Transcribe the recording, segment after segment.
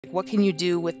What can you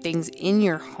do with things in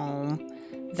your home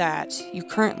that you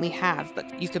currently have,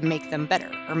 but you could make them better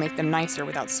or make them nicer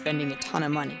without spending a ton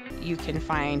of money? You can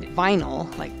find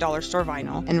vinyl, like dollar store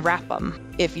vinyl, and wrap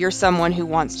them. If you're someone who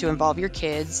wants to involve your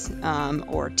kids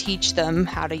or teach them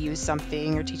how to use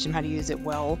something or teach them how to use it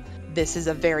well, this is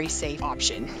a very safe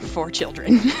option for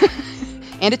children.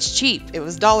 And it's cheap. It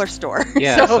was dollar store.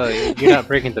 Yeah, so you're not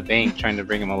breaking the bank trying to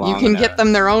bring them along. You can get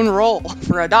them their own roll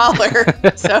for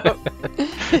 $1. So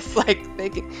it's like they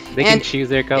can choose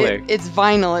their color. It's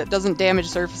vinyl. It doesn't damage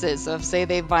surfaces. So if, say,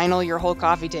 they vinyl your whole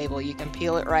coffee table, you can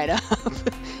peel it right up.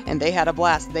 And they had a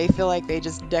blast. They feel like they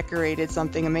just decorated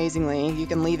something amazingly. You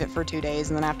can leave it for 2 days,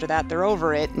 and then after that, they're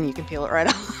over it, and you can peel it right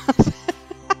off.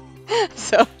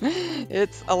 So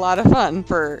it's a lot of fun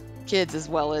for kids as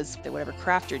well as whatever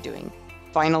craft you're doing.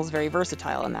 Vinyl is very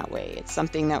versatile in that way. It's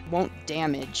something that won't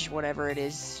damage whatever it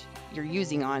is you're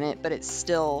using on it, but it's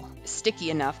still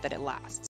sticky enough that it lasts.